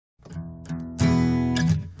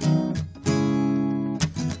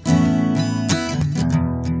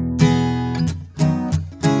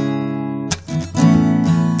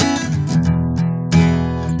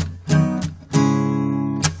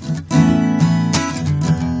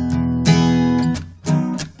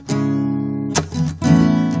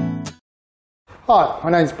Hi,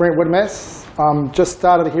 my name's Brent Whitmass. Just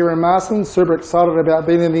started here in Marsden, super excited about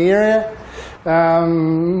being in the area.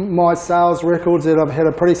 My sales records that I've had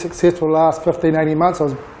a pretty successful last 15-18 months. I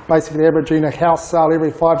was basically averaging a house sale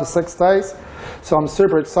every 5 to 6 days. So I'm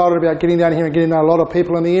super excited about getting down here and getting to know a lot of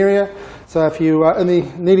people in the area. So if you are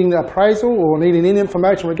needing an appraisal or needing any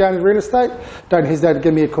information regarding real estate, don't hesitate to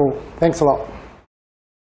give me a call. Thanks a lot.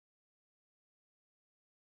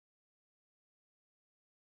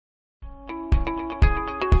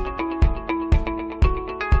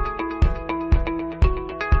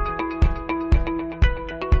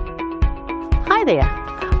 Hi there,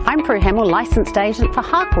 I'm Prue Hamill, licensed agent for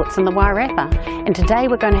Harcourts in the Wairarapa, and today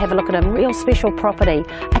we're going to have a look at a real special property,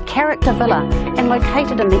 a character villa, and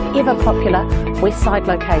located in the ever popular West Side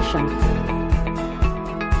location.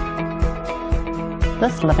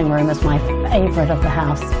 This living room is my favourite of the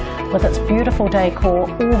house, with its beautiful decor,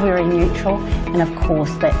 all very neutral, and of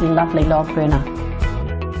course that lovely log burner.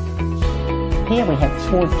 Here we have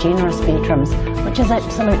 4 generous bedrooms, which is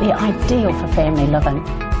absolutely ideal for family living.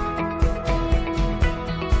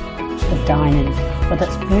 The dining, with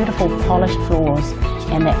its beautiful polished floors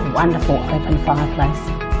and that wonderful open fireplace.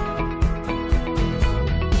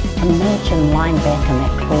 Imagine lying back in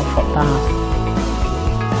that 12-foot bath.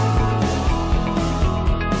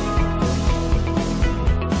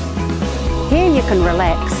 Here you can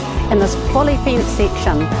relax in this fully fenced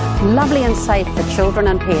section, lovely and safe for children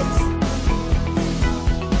and pets.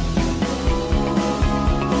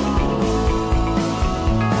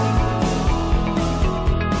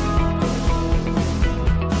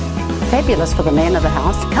 Fabulous for the man of the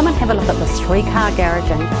house. Come and have a look at this 3-car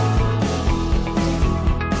garaging.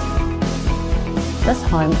 This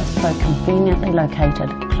home is so conveniently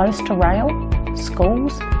located, close to rail,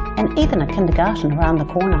 schools, and even a kindergarten around the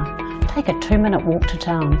corner. Take a 2-minute walk to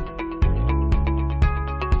town.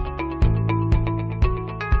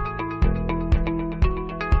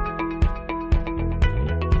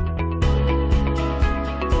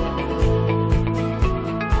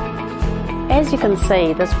 As you can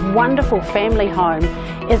see, this wonderful family home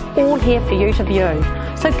is all here for you to view.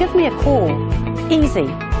 So give me a call, easy,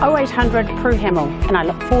 0800 Prue Hamill, and I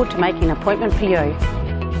look forward to making an appointment for you.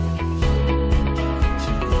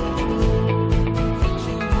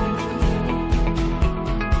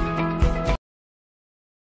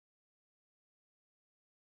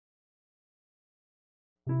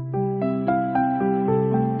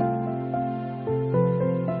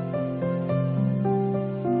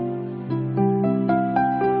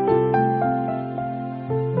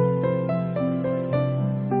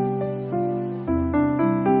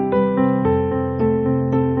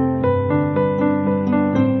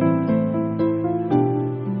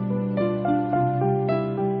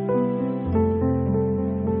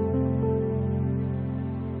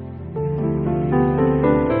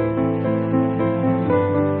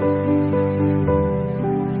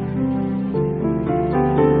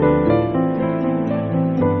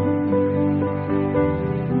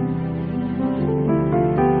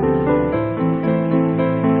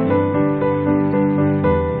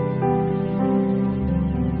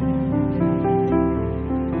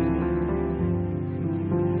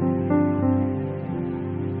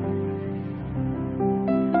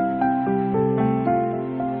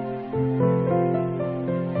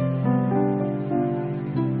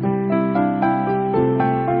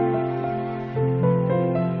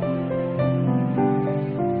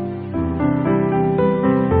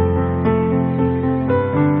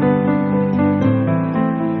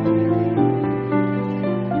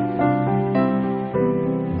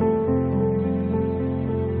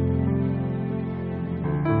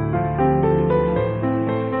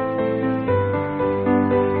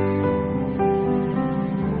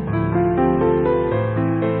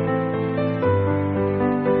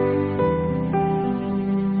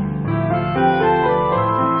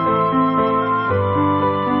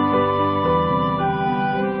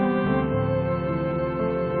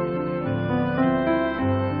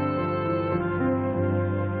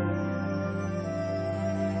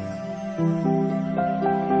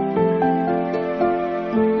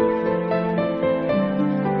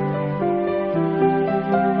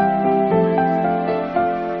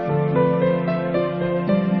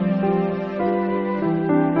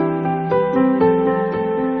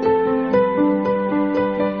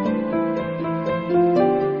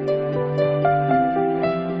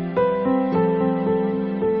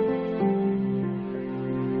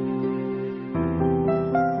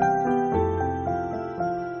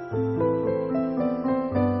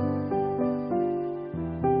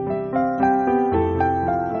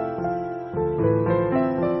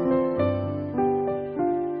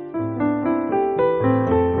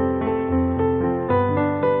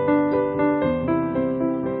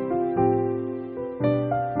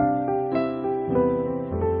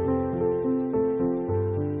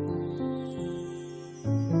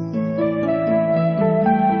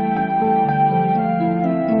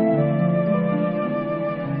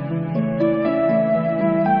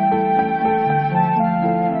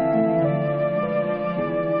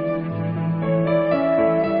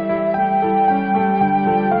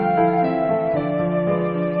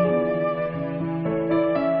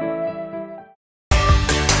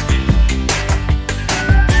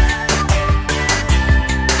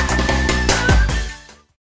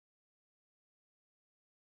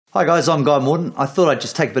 Hi guys, I'm Guy Morden. I thought I'd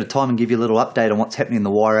just take a bit of time and give you a little update on what's happening in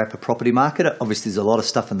the Wairarapa property market. Obviously there's a lot of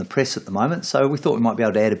stuff in the press at the moment, so we thought we might be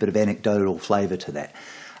able to add a bit of anecdotal flavour to that.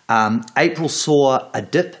 April saw a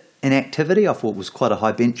dip in activity. I thought it was quite a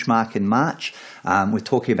high benchmark in March. We're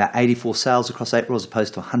talking about 84 sales across April as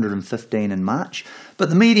opposed to 115 in March. But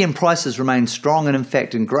the median prices remained strong, and in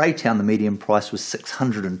fact in Greytown the median price was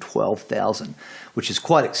 $612,000, which is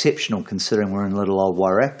quite exceptional considering we're in little old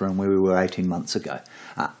Wairarapa and where we were 18 months ago.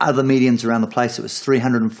 Other medians around the place, it was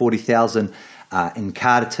 $340,000 in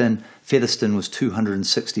Carterton, Featherston was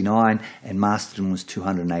 $269,000 and Masterton was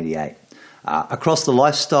 $288,000. Across the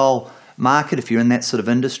lifestyle market, if you're in that sort of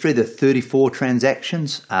industry, there are 34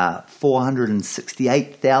 transactions,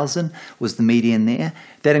 $468,000 was the median there.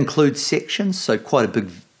 That includes sections, so quite a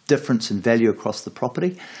big difference in value across the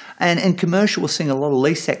property. And in commercial, we're seeing a lot of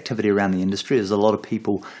lease activity around the industry as a lot of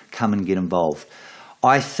people come and get involved.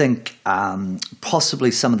 I think possibly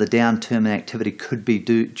some of the downturn in activity could be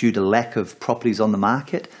due to lack of properties on the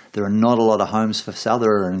market. There are not a lot of homes for sale.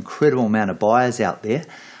 There are an incredible amount of buyers out there.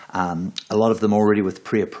 A lot of them already with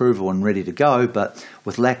pre-approval and ready to go, but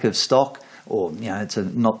with lack of stock, or it's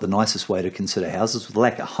not the nicest way to consider houses, with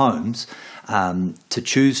lack of homes to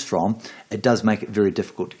choose from, it does make it very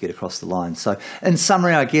difficult to get across the line. So in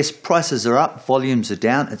summary, I guess prices are up, volumes are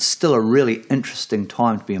down. It's still a really interesting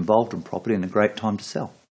time to be involved in property and a great time to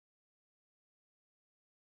sell.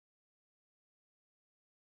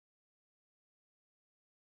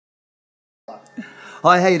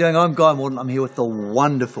 Hi, how you doing? I'm Guy Morden. I'm here with the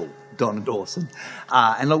wonderful Donna Dawson.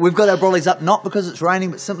 And look, we've got our brollies up not because it's raining,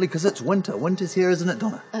 but simply because it's winter. Winter's here, isn't it,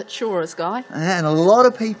 Donna? It sure is, Guy. And a lot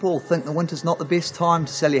of people think the winter's not the best time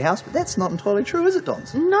to sell your house, but that's not entirely true, is it,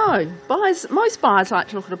 Dons? No. Most buyers like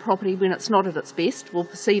to look at a property when it's not at its best, or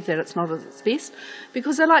perceive that it's not at its best,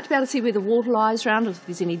 because they like to be able to see where the water lies around, if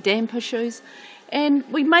there's any damp issues. And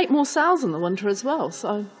we make more sales in the winter as well,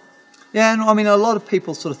 so... Yeah, and I mean, a lot of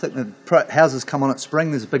people sort of think that houses come on at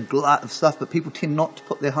spring, there's a big glut of stuff, but people tend not to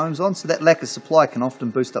put their homes on, so that lack of supply can often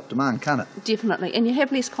boost up demand, can't it? Definitely, and you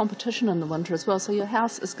have less competition in the winter as well, so your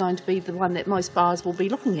house is going to be the one that most buyers will be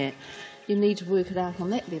looking at. You need to work it out on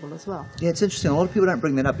that level as well. Yeah, it's interesting, a lot of people don't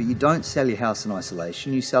bring that up, but you don't sell your house in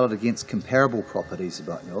isolation, you sell it against comparable properties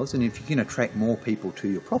about yours, and if you can attract more people to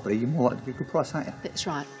your property, you're more likely to get a good price, aren't you? That's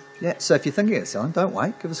right. Yeah, so if you're thinking of selling, don't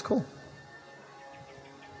wait, give us a call.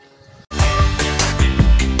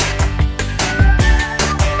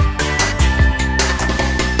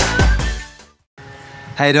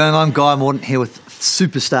 How you doing? I'm Guy Morden here with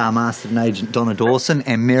superstar master and agent Donna Dawson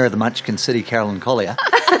and Mayor of the Munchkin City, Carolyn Collier.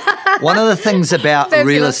 One of the things about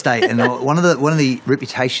real estate, and one of the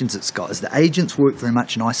reputations it's got, is the agents work very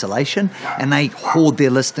much in isolation and they hoard their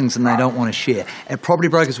listings and they don't want to share. At Property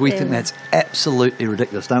Brokers, we think that's absolutely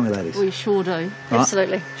ridiculous, don't we, ladies? We sure do. Right?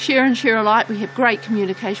 Absolutely. Share and share alike. We have great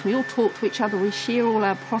communication. We all talk to each other. We share all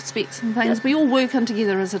our prospects and things. Yep. We all work in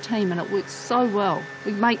together as a team, and it works so well.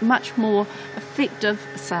 We make much more effective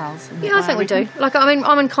sales. Yeah, I think we do. Like, I mean,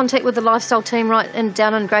 I'm in contact with the lifestyle team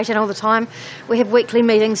down in Greytown all the time. We have weekly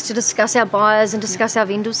meetings to discuss our buyers and discuss our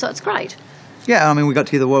vendors, so it's great. Yeah, I mean, we got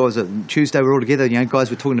together, what was it, Tuesday, we were all together, guys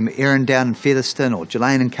were talking to Erin down in Featherston, or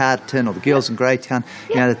Jelaine in Carterton, or the girls in Greytown.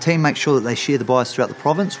 Yeah. The team makes sure that they share the buyers throughout the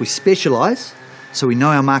province. We specialise, so we know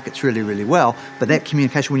our markets really, really well, but that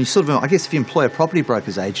communication, when you sort of, I guess if you employ a property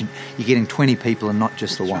broker's agent, you're getting 20 people and not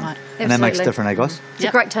just the one. Right. And that makes it different, eh, guys? It's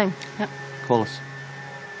a great team. Yep. Call us.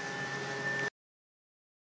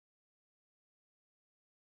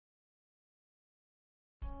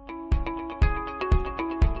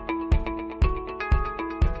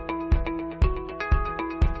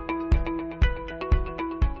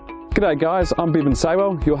 G'day guys, I'm Bevan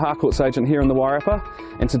Saywell, your Harcourts agent here in the Wairarapa,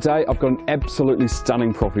 and today I've got an absolutely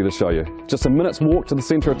stunning property to show you. Just a minute's walk to the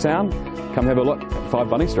centre of town. Come have a look at 5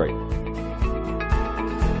 Bunny Street.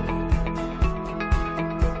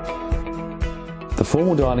 The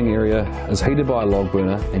formal dining area is heated by a log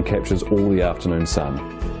burner and captures all the afternoon sun.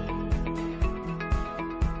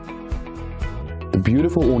 The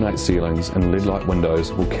beautiful ornate ceilings and LED-light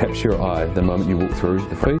windows will capture your eye the moment you walk through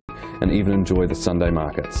the property and even enjoy the Sunday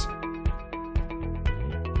markets.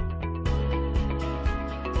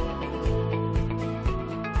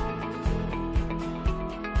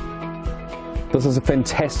 This is a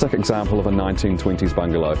fantastic example of a 1920s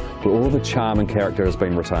bungalow where all the charm and character has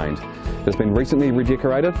been retained. It's been recently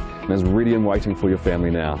redecorated and is ready and waiting for your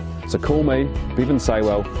family now. So call me, Bevan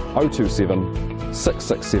Saywell, 027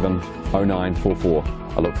 667 0944.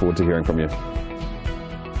 I look forward to hearing from you.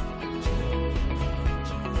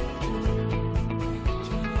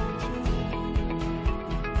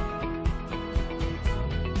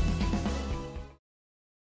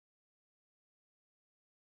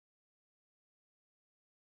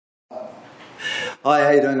 Hi,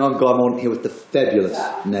 how you doing? I'm Guy Morton here with the fabulous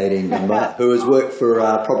Nadine Gumbar, who has worked for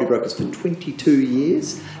property brokers for 22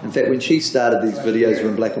 years. In fact, when she started, these videos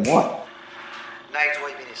were in black and white. Nate,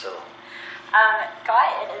 what have you been here so long? Guy,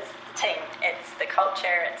 it is the team. It's the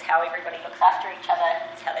culture. It's how everybody looks after each other.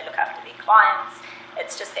 It's how they look after their clients.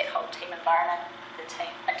 It's just that whole team environment, the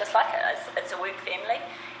team. I just like it. It's a work family,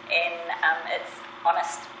 and it's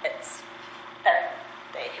honest.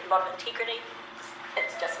 They have a lot of integrity.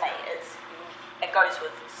 It's just me. It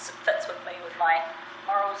fits with me, with my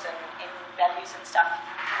morals and values and stuff.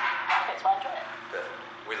 That's why I enjoy it.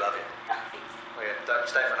 Perfect. We love you. Oh, thanks. Oh, yeah, don't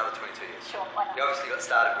stay for another 22 years. Sure, why not? You obviously got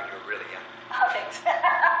started when you were really young. Oh, thanks.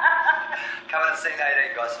 Come in and see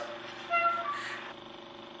Nadine, guys.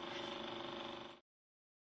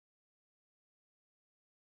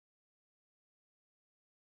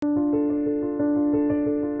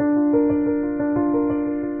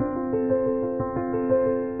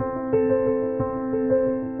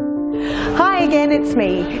 Hi again, it's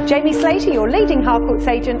me, Jamie Slater, your leading Harcourts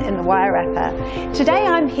agent in the Wairarapa. Today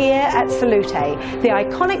I'm here at Salute, the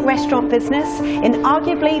iconic restaurant business in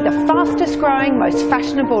arguably the fastest growing, most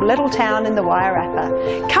fashionable little town in the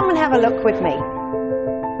Wairarapa. Come and have a look with me.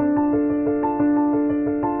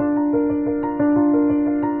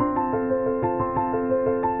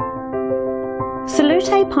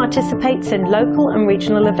 Salute participates in local and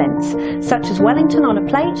regional events such as Wellington on a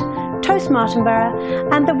Plate, Toast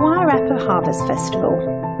Martinborough and the Wairarapa Harvest Festival.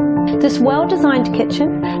 This well-designed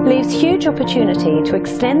kitchen leaves huge opportunity to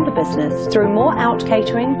extend the business through more out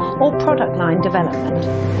catering or product line development.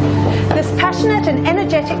 This passionate and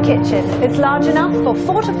energetic kitchen is large enough for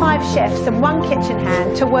 4 to 5 chefs and 1 kitchen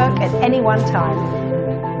hand to work at any one time.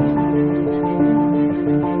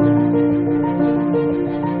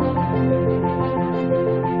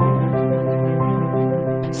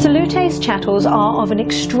 Salute's chattels are of an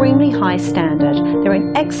extremely high standard. They're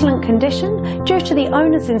in excellent condition due to the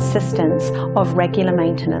owner's insistence of regular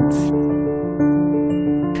maintenance.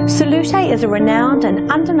 Salute is a renowned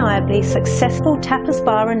and undeniably successful tapas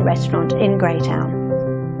bar and restaurant in Greytown.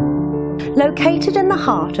 Located in the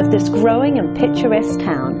heart of this growing and picturesque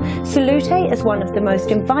town, Salute is one of the most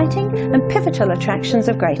inviting and pivotal attractions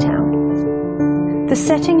of Greytown. The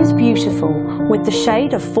setting is beautiful, with the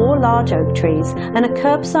shade of 4 large oak trees and a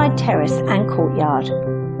curbside terrace and courtyard.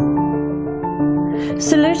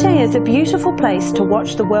 Salute is a beautiful place to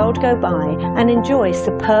watch the world go by and enjoy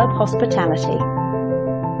superb hospitality.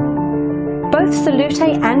 Both Salute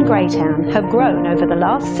and Greytown have grown over the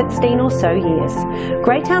last 16 or so years.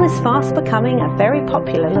 Greytown is fast becoming a very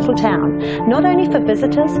popular little town, not only for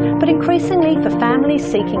visitors, but increasingly for families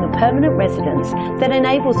seeking a permanent residence that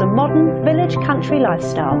enables a modern village country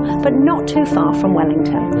lifestyle, but not too far from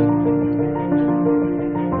Wellington.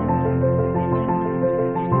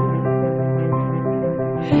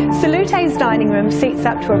 Salute's dining room seats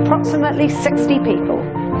up to approximately 60 people,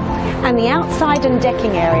 and the outside and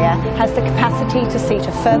decking area has the capacity to seat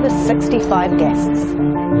a further 65 guests.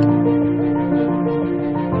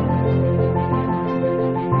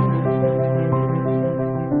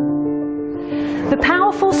 The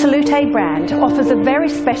powerful Salute brand offers a very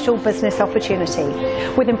special business opportunity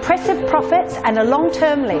with impressive profits and a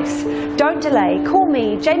long-term lease. Don't delay, call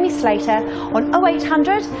me, Jamie Slater, on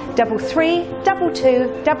 0800 33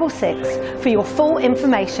 22 66 for your full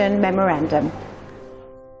information memorandum.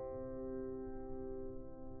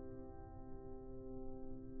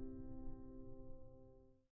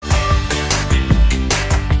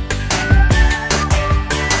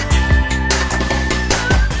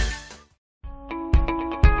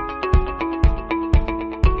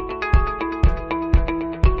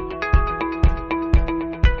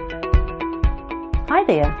 Hi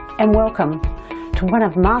there and welcome to one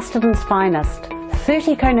of Masterton's finest,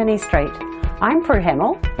 30 Konini Street. I'm Prue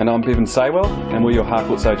Hamill. And I'm Bevan Saywell, and we're your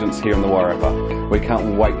Harcourts agents here in the Wairarapa. We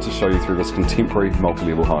can't wait to show you through this contemporary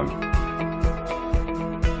multi-level home.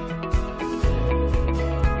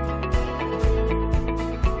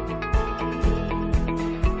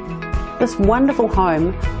 This wonderful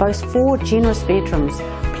home boasts 4 generous bedrooms,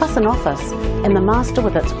 plus an office, and the master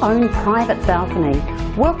with its own private balcony,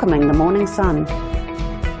 welcoming the morning sun.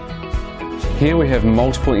 Here we have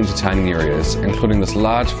multiple entertaining areas, including this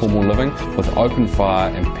large formal living with open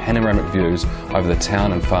fire and panoramic views over the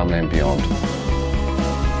town and farmland beyond.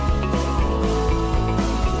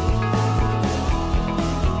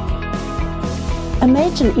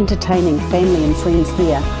 Imagine entertaining family and friends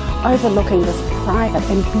here, overlooking this private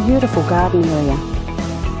and beautiful garden area.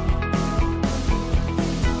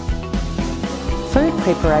 Food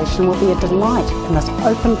preparation will be a delight in this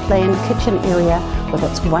open-plan kitchen area with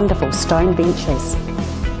its wonderful stone benches.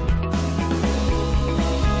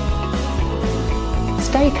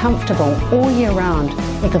 stay comfortable all year round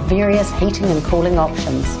with the various heating and cooling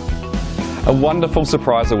options. A wonderful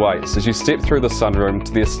surprise awaits as you step through the sunroom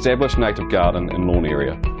to the established native garden and lawn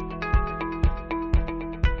area.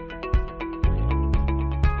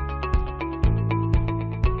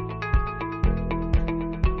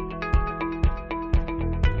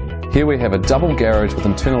 Here we have a double garage with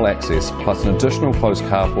internal access, plus an additional closed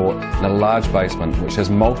carport and a large basement which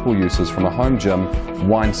has multiple uses from a home gym,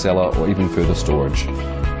 wine cellar or even further storage.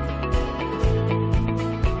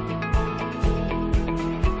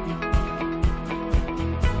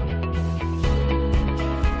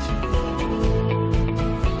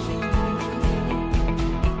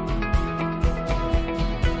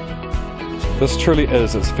 This truly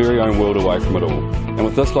is its very own world away from it all, and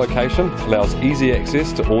with this location allows easy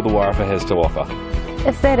access to all the Wairarapa has to offer.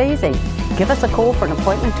 It's that easy. Give us a call for an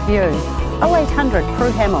appointment to view. 0800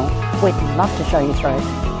 Prue Hamill. We'd love to show you through.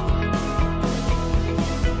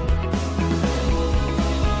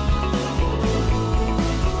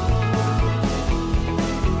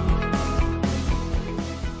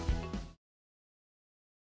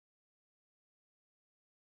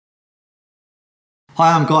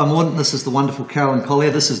 Hi, I'm Guy Mordaunt. This is the wonderful Carolyn Collier.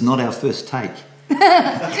 This is not our first take.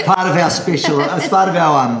 It's part of our success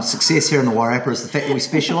here in the Wairarapa is the fact that we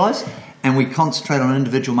specialise and we concentrate on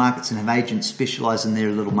individual markets and have agents specialise in their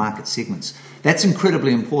little market segments. That's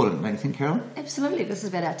incredibly important, don't you think, Carolyn? Absolutely. This is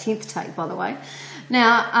about our 10th take, by the way.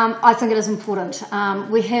 Now, I think it is important.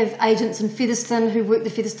 We have agents in Featherston who work the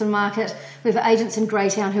Featherston market. We have agents in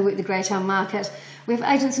Greytown who work the Greytown market. We have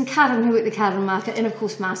agents in Carterton who work the Carterton market, and of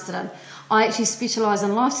course Masterton. I actually specialise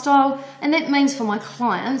in lifestyle, and that means for my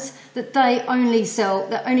clients that they only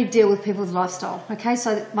deal with people with lifestyle. Okay,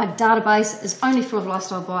 so my database is only full of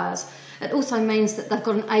lifestyle buyers. It also means that they've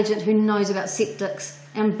got an agent who knows about septics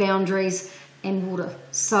and boundaries and water.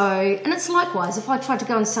 So, and it's likewise, if I tried to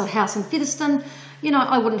go and sell a house in Featherston,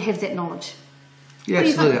 I wouldn't have that knowledge. Yeah,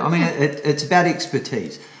 absolutely. I mean, it's about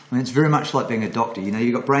expertise. I mean, it's very much like being a doctor.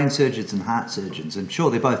 You've got brain surgeons and heart surgeons, and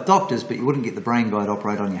sure, they're both doctors, but you wouldn't get the brain guy to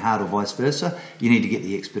operate on your heart or vice versa. You need to get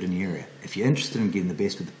the expert in the area. If you're interested in getting the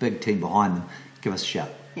best with a big team behind them, give us a shout.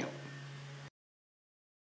 Yeah.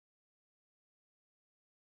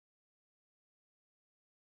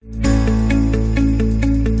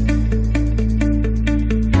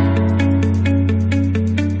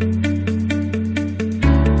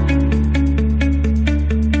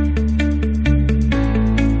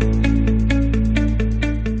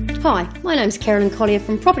 Hi, my name's Carolyn Collier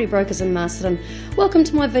from Property Brokers in Masterton. Welcome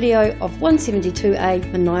to my video of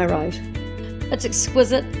 172A Mania Road. It's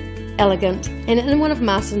exquisite, elegant, and in one of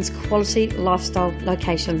Masterton's quality lifestyle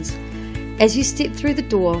locations. As you step through the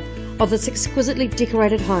door of this exquisitely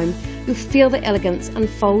decorated home, you'll feel the elegance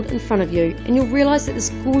unfold in front of you, and you'll realise that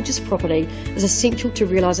this gorgeous property is essential to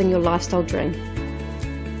realising your lifestyle dream.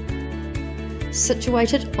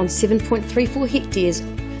 Situated on 7.34 hectares,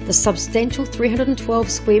 the substantial 312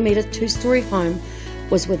 square metre two-storey home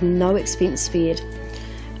was with no expense spared.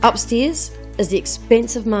 Upstairs is the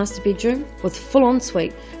expansive master bedroom with full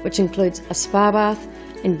ensuite, which includes a spa bath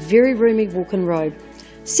and very roomy walk-in robe.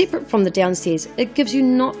 Separate from the downstairs, it gives you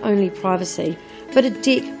not only privacy, but a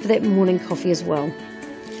deck for that morning coffee as well.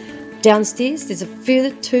 Downstairs there's a further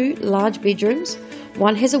 2 large bedrooms.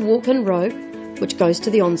 One has a walk-in robe, which goes to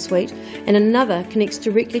the ensuite, and another connects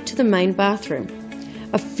directly to the main bathroom.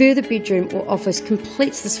 A further bedroom or office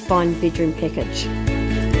completes this fine bedroom package.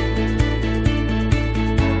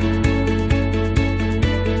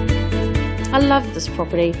 I love this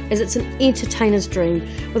property as it's an entertainer's dream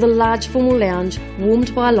with a large formal lounge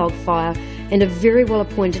warmed by a log fire and a very well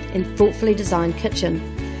appointed and thoughtfully designed kitchen.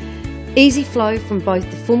 Easy flow from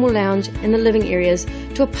both the formal lounge and the living areas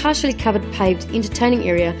to a partially covered paved entertaining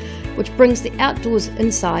area which brings the outdoors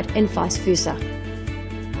inside and vice versa.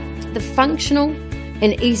 The functional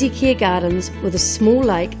and easy care gardens with a small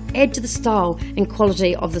lake add to the style and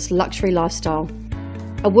quality of this luxury lifestyle.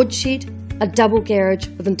 A woodshed, a double garage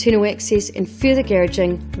with internal access and further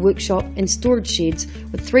garaging, workshop and storage sheds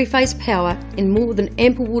with 3-phase power and more than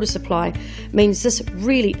ample water supply means this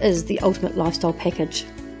really is the ultimate lifestyle package.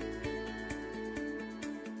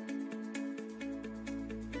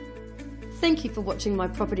 Thank you for watching my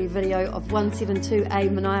property video of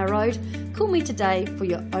 172A Mania Road. Call me today for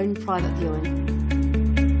your own private viewing.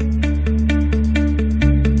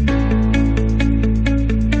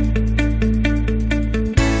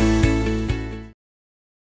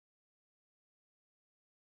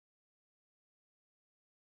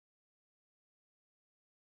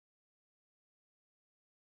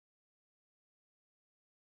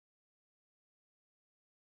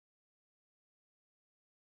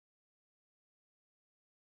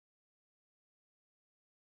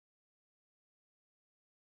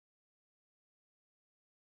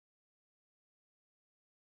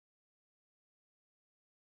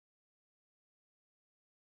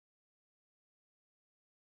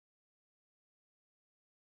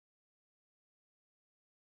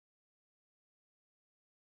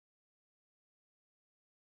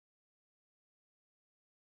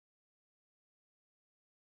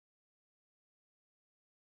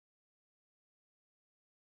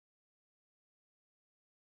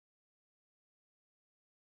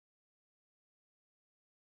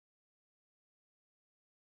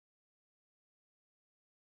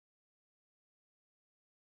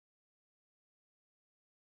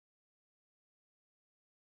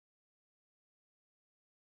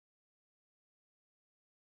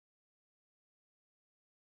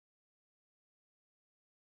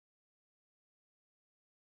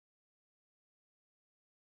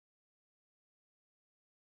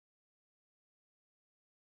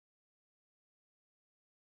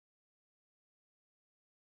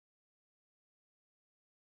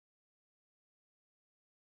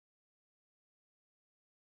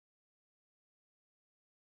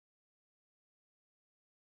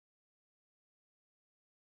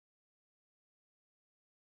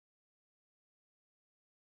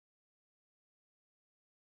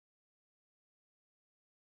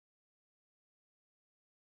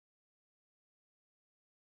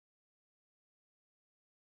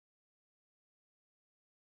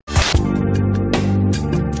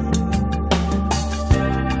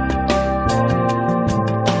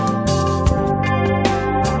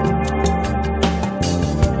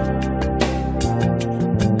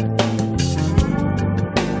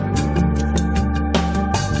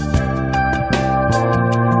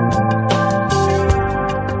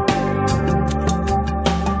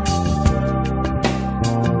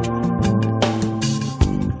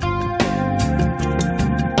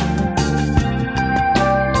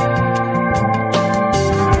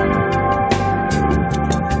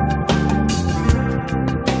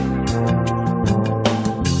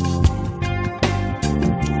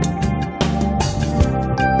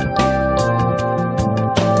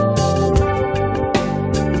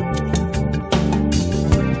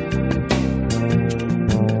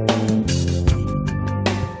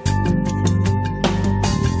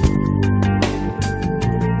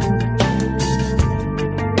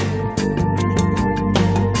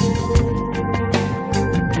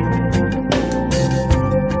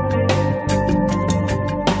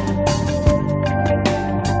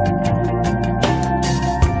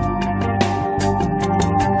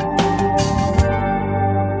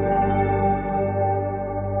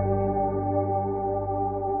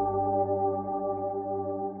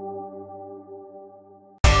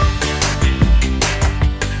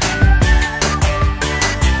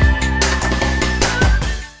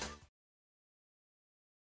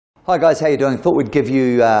 Hi guys, how you doing? Thought we'd give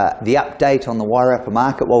you the update on the Wairarapa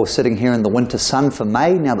market while we're sitting here in the winter sun for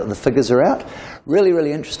May, now that the figures are out.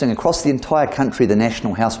 Really interesting. Across the entire country, the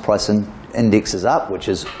national house price index is up, which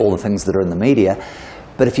is all the things that are in the media.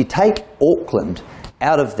 But if you take Auckland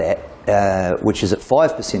out of that, which is at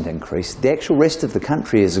 5% increase, the actual rest of the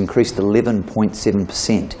country has increased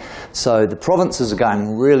 11.7%. So the provinces are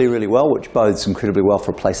going really well, which bodes incredibly well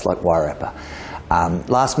for a place like Wairarapa.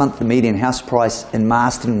 Last month the median house price in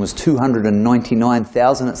Marston was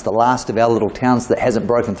 $299,000. It's the last of our little towns that hasn't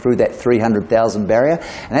broken through that 300,000 barrier,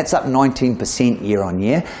 and that's up 19% year on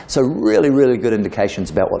year. So really good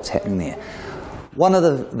indications about what's happening there. One of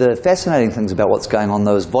the fascinating things about what's going on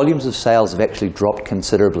though is volumes of sales have actually dropped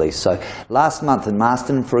considerably. So last month in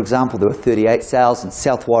Marston, for example, there were 38 sales. In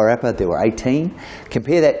South Wairarapa there were 18.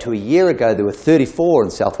 Compare that to a year ago, there were 34 in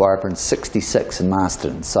South Wairarapa and 66 in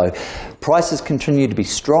Marston. So prices continue to be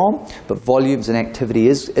strong, but volumes and activity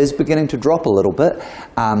is beginning to drop a little bit.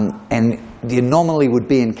 And the anomaly would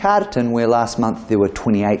be in Carterton, where last month there were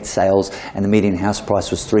 28 sales and the median house price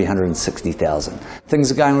was $360,000.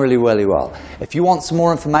 Things are going really well. If you want some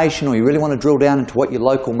more information, or you really want to drill down into what your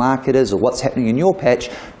local market is or what's happening in your patch,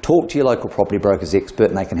 talk to your local property brokers expert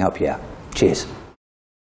and they can help you out. Cheers.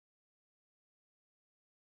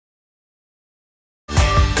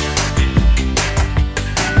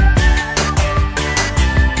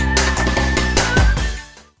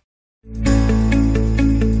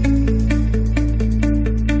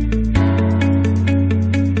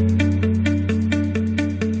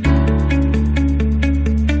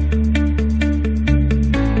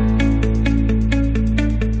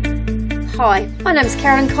 Hi, my name is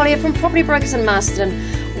Karen Collier from Property Brokers in Marston.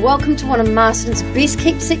 Welcome to one of Marston's best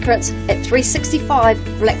kept secrets at 365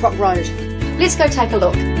 Blackrock Road. Let's go take a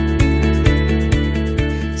look.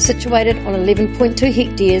 Situated on 11.2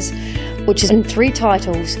 hectares, which is in 3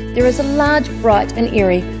 titles, there is a large, bright and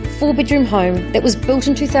airy 4-bedroom home that was built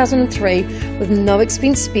in 2003 with no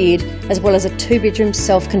expense spared, as well as a 2-bedroom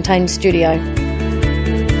self-contained studio.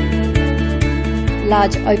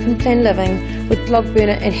 Large open plan living with log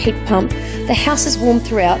burner and heat pump. The house is warmed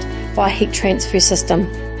throughout by a heat transfer system.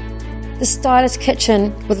 The stylish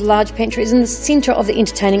kitchen with large pantry is in the centre of the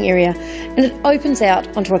entertaining area, and it opens out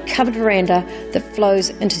onto a covered veranda that flows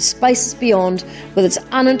into spaces beyond with its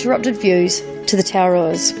uninterrupted views to the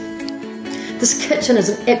Tauruas. This kitchen is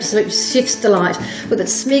an absolute chef's delight with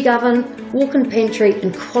its smeg oven, walk-in pantry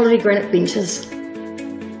and quality granite benches.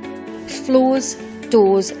 Floors,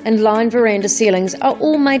 doors and lined veranda ceilings are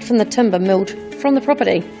all made from the timber milled from the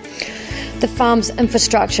property. The farm's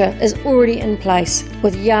infrastructure is already in place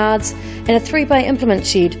with yards and a 3-bay implement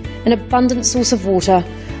shed, an abundant source of water,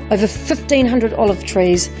 over 1,500 olive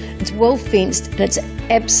trees. It's well fenced and it's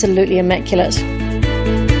absolutely immaculate.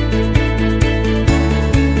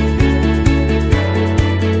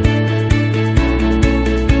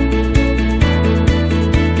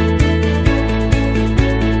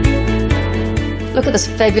 Look at this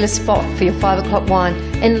fabulous spot for your 5 o'clock wine,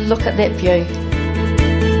 and look at that view.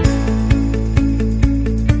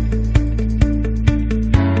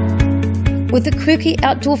 With the quirky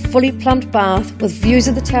outdoor fully plumbed bath with views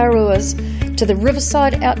of the Tauruas to the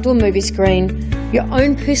riverside outdoor movie screen, your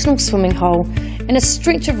own personal swimming hole and a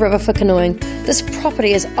stretch of river for canoeing, this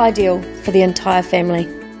property is ideal for the entire family.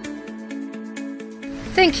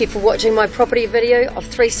 Thank you for watching my property video of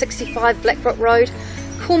 365 Blackrock Road.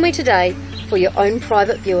 Call me today for your own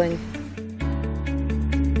private viewing.